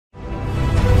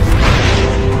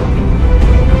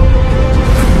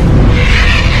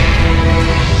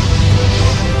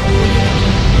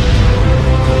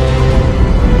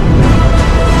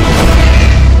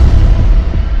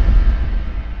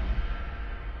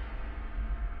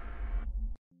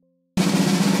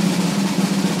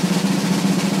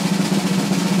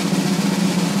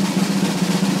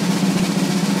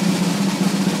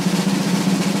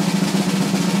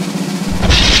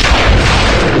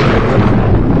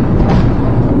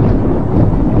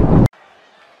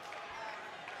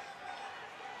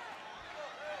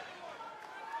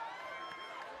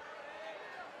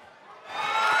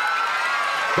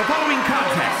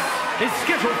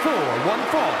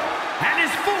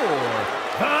for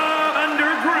the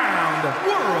Underground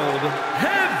World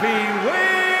Heavyweight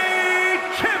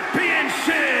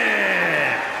Championship.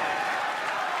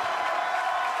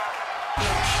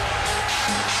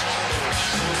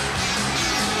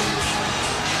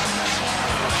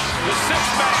 The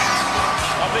sixth man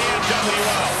of the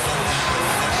NWO.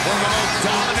 One of the most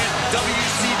dominant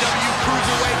WCW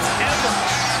cruiserweights ever.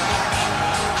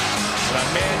 But a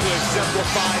man who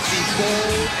exemplifies the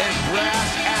bold and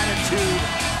brash attitude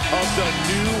of the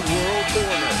New World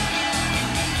Order.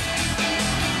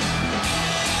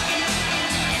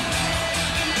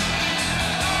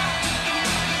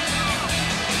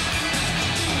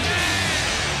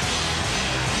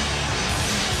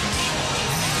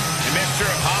 A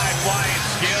mixture of high-flying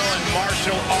skill and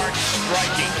martial arts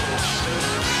striking.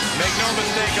 Make no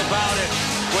mistake about it,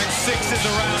 when SYXX is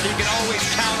around, he can always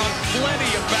count on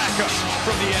plenty of backup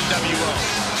from the NWO.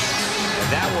 And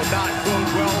that will not bode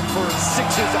well for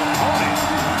SYXX's opponent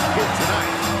here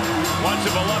tonight. Once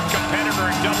a beloved competitor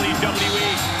in WWE,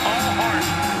 all heart,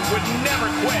 would never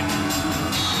quit.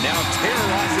 Now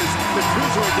terrorizes the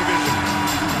cruiserweight division.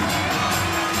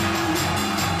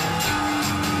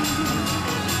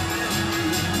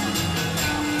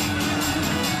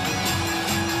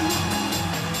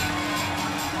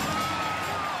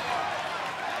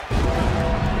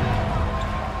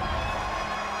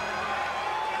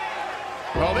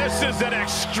 Well, this is an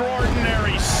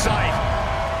extraordinary sight.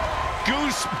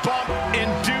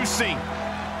 Goosebump-inducing.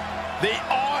 The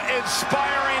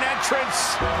awe-inspiring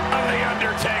entrance of The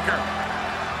Undertaker.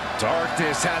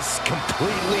 Darkness has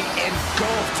completely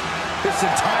engulfed this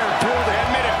entire building.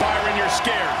 Admit it, Byron, you're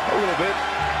scared. A little bit.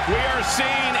 We are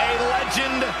seeing a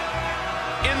legend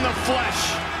in the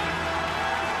flesh.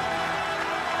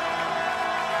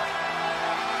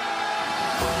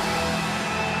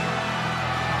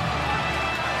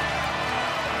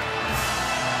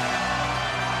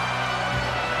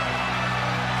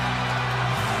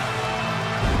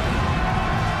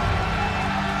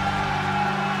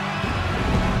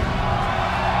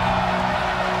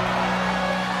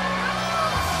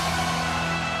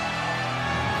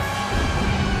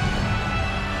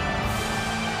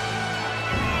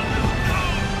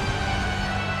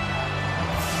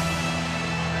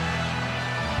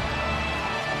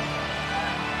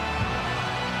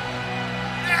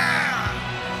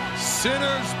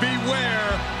 Sinners beware,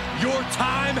 your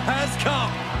time has come.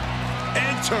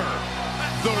 Enter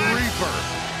the Reaper.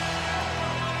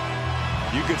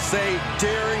 You could say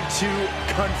daring to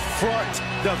confront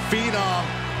the Phenom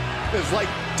is like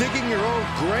digging your own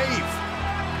grave.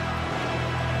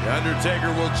 The Undertaker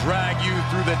will drag you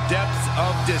through the depths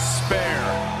of despair.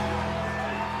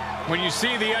 When you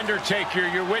see The Undertaker,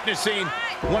 you're witnessing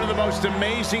one of the most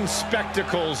amazing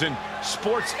spectacles in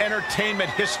sports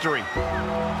entertainment history.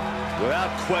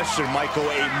 Without question, Michael,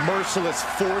 a merciless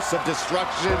force of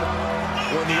destruction.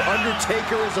 When The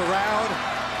Undertaker is around,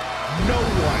 no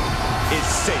one is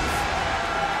safe.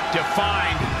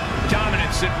 Defined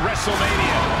dominance at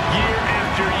WrestleMania year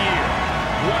after year.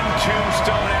 One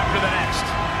tombstone after the next.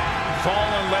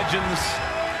 Fallen legends,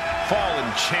 fallen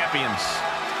champions.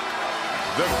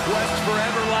 The quest for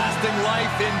everlasting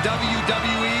life in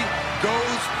WWE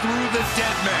goes through the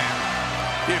Deadman,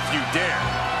 if you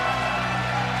dare.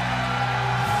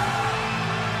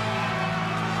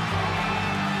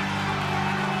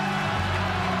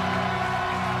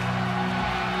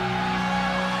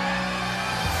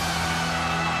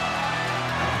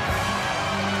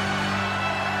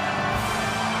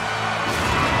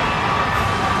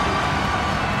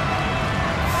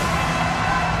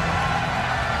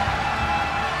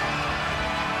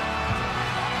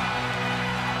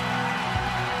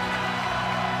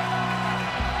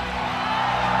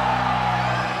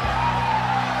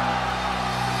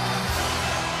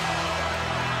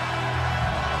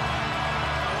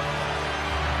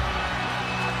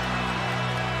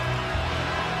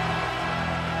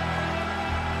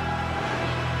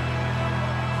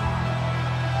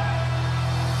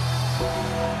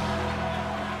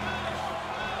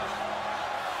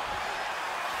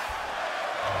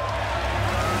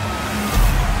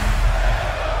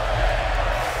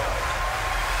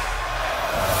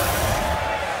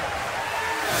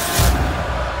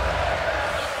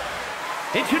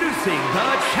 Introducing the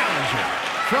challenger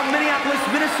from Minneapolis,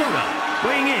 Minnesota,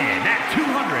 weighing in at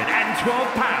 212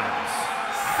 pounds,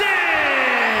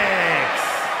 SYXX!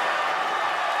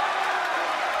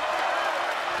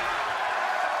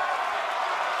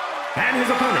 And his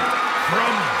opponent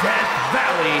from Death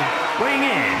Valley, weighing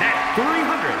in at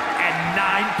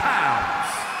 309 pounds,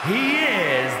 he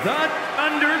is the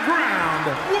Underground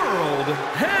World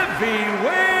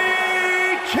Heavyweight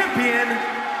Champion,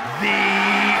 The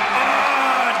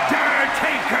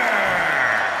Undertaker!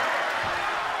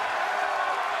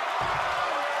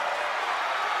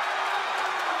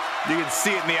 You can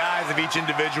see it in the eyes of each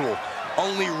individual.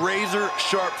 Only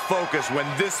razor-sharp focus when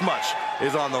this much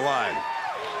is on the line.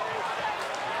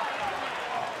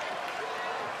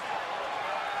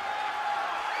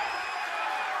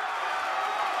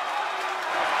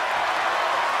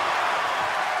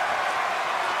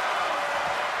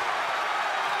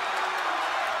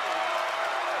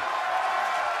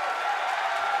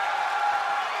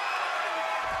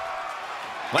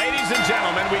 Ladies and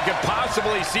gentlemen, we could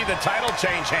possibly see the title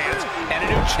change hands and a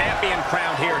new champion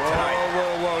crowned here tonight.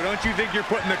 Whoa. Don't you think you're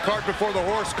putting the cart before the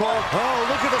horse, Cole? Oh,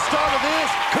 look at the start of this.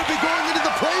 Could be going into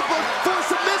the playbook for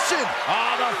submission.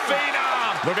 Oh, the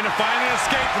Phenom! Looking to find an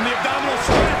escape from the abdominal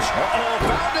stretch.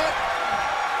 Found it.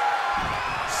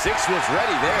 SYXX was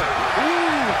ready there.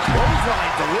 Ooh,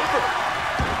 clothesline delivered.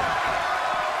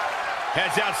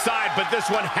 Heads outside, but this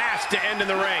one has to end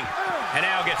in the ring. And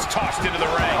now gets tossed into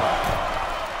the ring.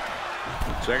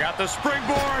 Check out the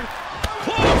springboard.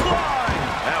 Clothesline.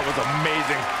 That was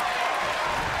amazing.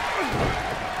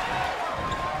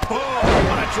 Oh,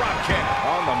 what a drop kick.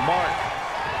 On the mark.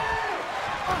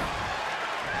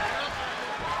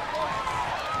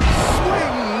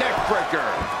 Swing neck breaker.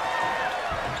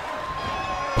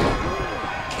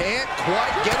 Can't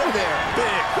quite get him there.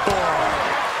 Big boy.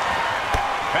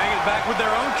 Hanging back with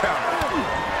their own counter.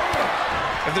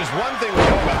 If there's one thing we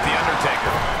know about The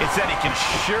Undertaker, it's that he can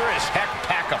sure as heck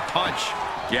pack a punch.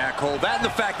 Yeah, Cole, that and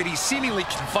the fact that he seemingly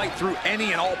can fight through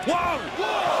any and all. Whoa!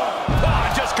 Oh,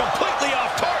 just completely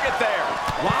off target there.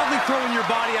 Wildly throwing your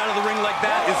body out of the ring like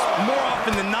that is more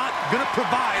often than not going to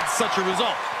provide such a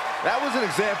result. That was an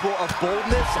example of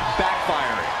boldness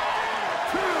backfiring.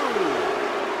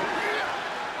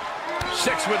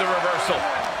 SYXX with a reversal.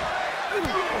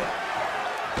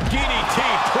 DDT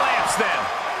plants them.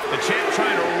 The champ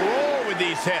trying to roll with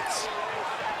these hits.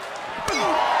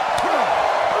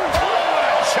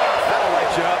 That'll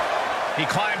light you up. He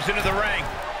climbs into the ring.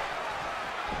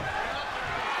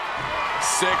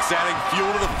 SYXX adding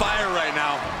fuel to the fire right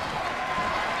now.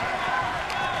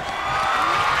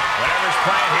 Whatever's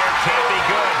playing here can't be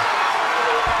good.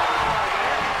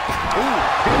 Ooh,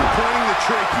 pinpointing the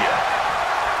trachea.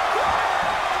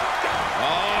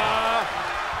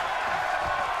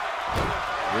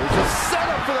 Here's a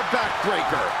setup for the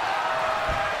backbreaker.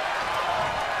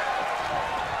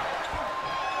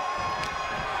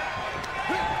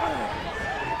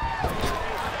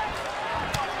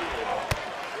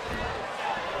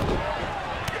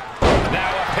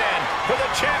 Now a pin for the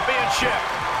championship.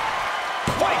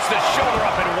 Fights the shoulder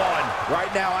up in one.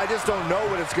 Right now, I just don't know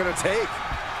what it's going to take.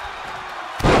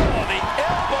 Oh, the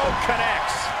elbow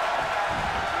connects.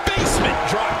 Basement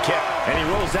drop kick. And he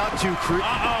rolls out to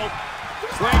Uh-oh.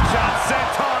 Slingshot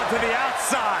sent on to the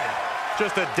outside.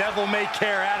 Just a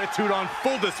devil-may-care attitude on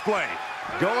full display.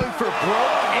 going for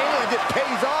broke, and it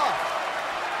pays off.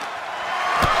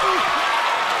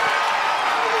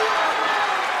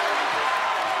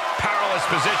 Powerless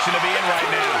position to be in right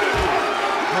now.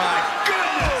 My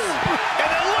goodness! And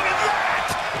then look at that!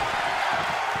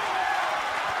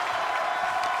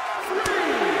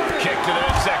 Kick to the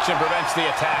midsection prevents the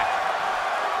attack.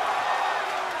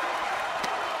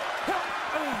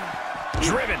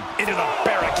 Driven into the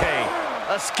barricade.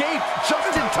 Escaped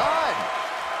just in time.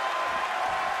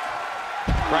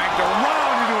 Cranked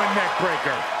around into a neck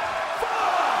breaker.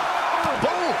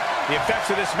 Boom! The effects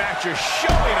of this match are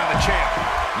showing on the champ.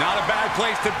 Not a bad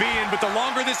place to be in, but the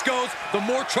longer this goes, the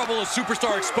more trouble a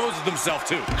superstar exposes themselves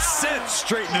to. Sent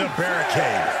straight into the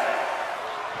barricade.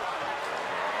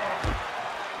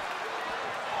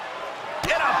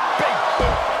 Get a big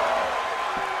boot.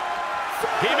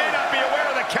 He may not be aware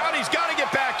of the count. He's got to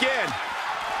get back in.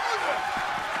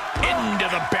 Into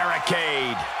the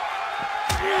barricade.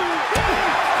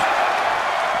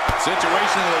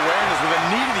 Situational awareness with a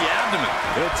knee to the abdomen.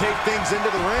 It'll take things into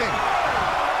the ring.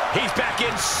 He's back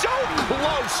in so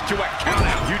close to a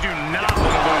countout. You do not want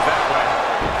to lose that way.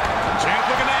 Champ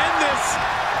looking to end this.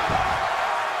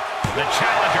 The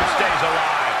challenger stays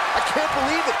alive. I can't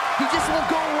believe it. He just won't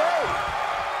go away.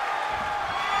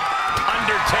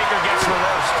 Undertaker gets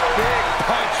reversed. Big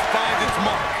punch finds its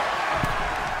mark.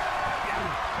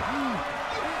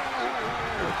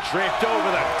 Draped over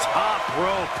the top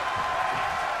rope.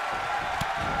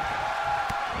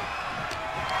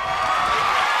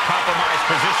 Compromised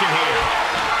position here.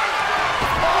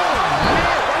 Oh,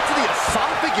 man, right to the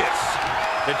esophagus.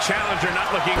 The challenger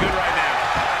not looking good right now.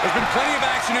 There's been plenty of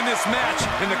action in this match,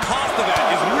 and the cost of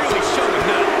that is really showing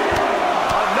now.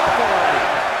 Enough already.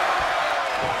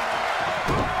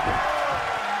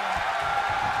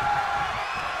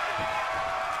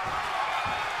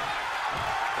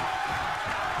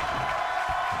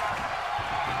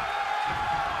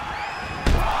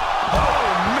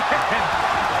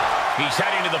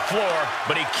 floor,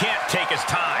 but he can't take his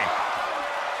time.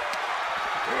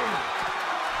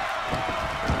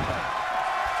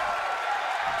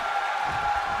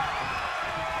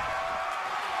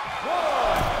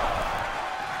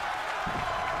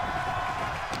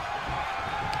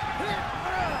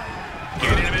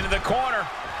 Getting him into the corner.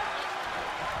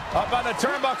 Up on the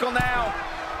turnbuckle now.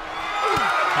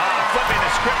 Flipping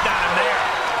the script on him there.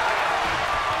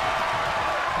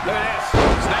 Look at this.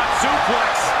 Snap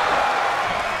suplex.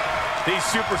 These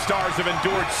superstars have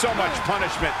endured so much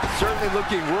punishment. Certainly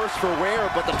looking worse for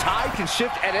wear, but the tide can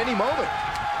shift at any moment.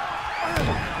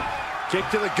 Kick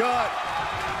to the gut.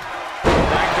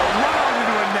 Dragged around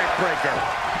into a neck breaker.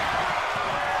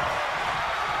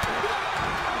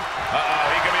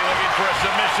 He could be looking for a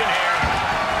submission here.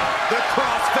 The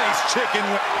crossface chicken.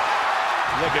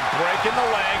 Look at breaking the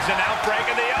legs and now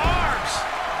breaking the arms.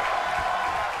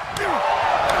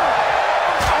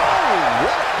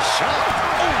 What a shot.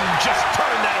 Just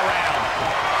turn that around.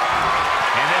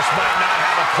 And this might not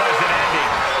have a pleasant ending.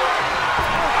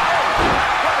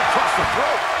 Right across the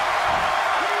throat.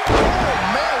 Oh,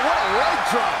 man, what a leg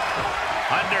drop.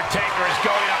 Undertaker is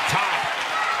going up top.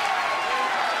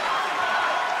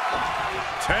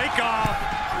 Take off.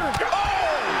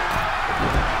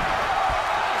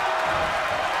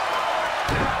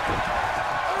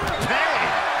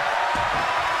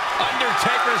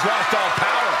 Undertaker's lost all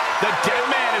power. The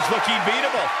Deadman is looking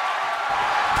beatable.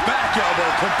 Back elbow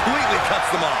completely cuts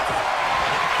them off.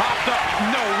 Popped up.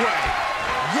 No way.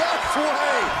 Yes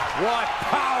way. What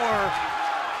power.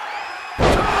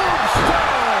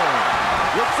 Tombstone.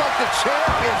 Looks like the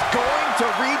champ is going to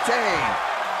retain.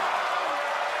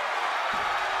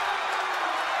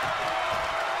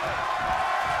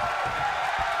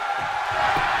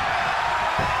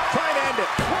 Trying to end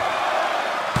it.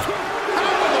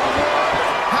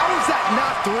 How is that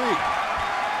not 3?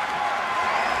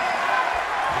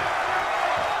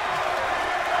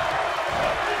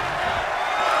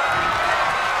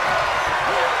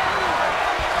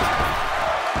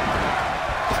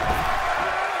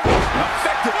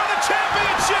 Effective for the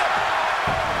championship.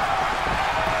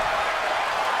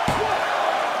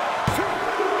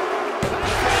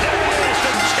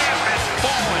 The champ has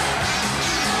fallen.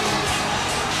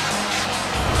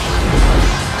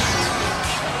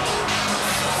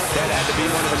 That had to be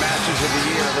one of the matches of the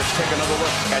year. Let's take another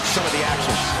look at some of the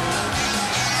action.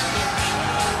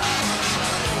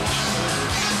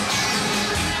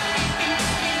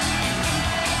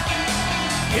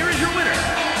 Here is your winner,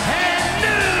 and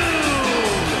new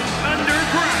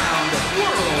Underground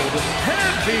World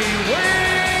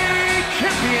Heavyweight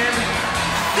Champion,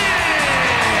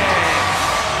 SYXX!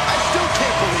 I still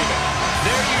can't believe it.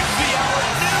 There you see our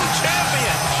new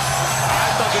champion.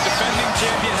 I thought the defending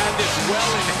champion had this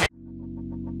well in hand.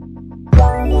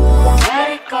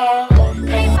 Let it go,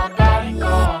 make my body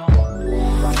go.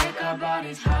 Take our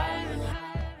bodies higher and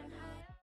higher.